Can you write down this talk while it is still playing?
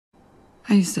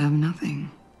I used to have nothing.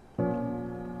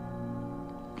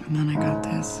 And then I got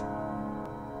this.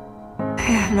 I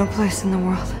have no place in the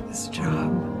world. This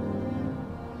job.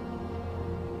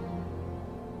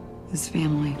 This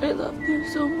family. I love you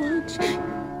so much.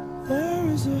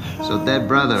 So dead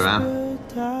brother, huh?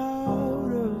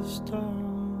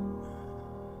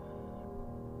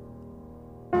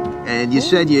 And you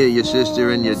said your sister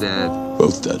and your dad?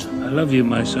 Both dead. I love you,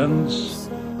 my sons.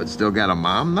 But still got a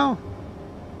mom, though?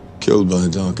 Killed by a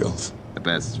dark elf. A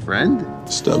best friend?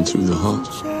 Stabbed through the heart.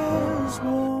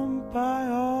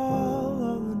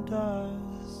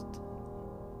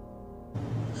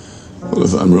 Well,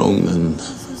 if I'm wrong, then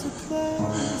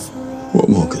what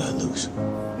more could I lose?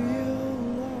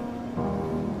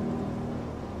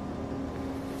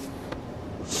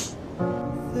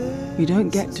 We don't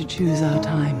get to choose our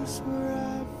time.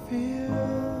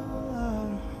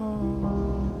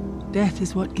 Death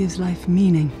is what gives life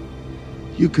meaning.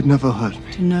 You could never hurt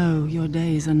me. To know your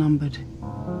days are numbered.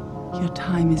 Your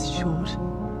time is short.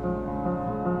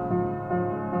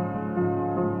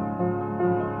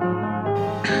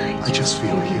 I just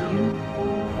feel you.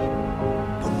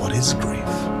 But what is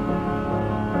grief?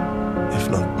 If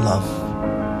not love,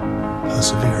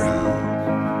 persevering.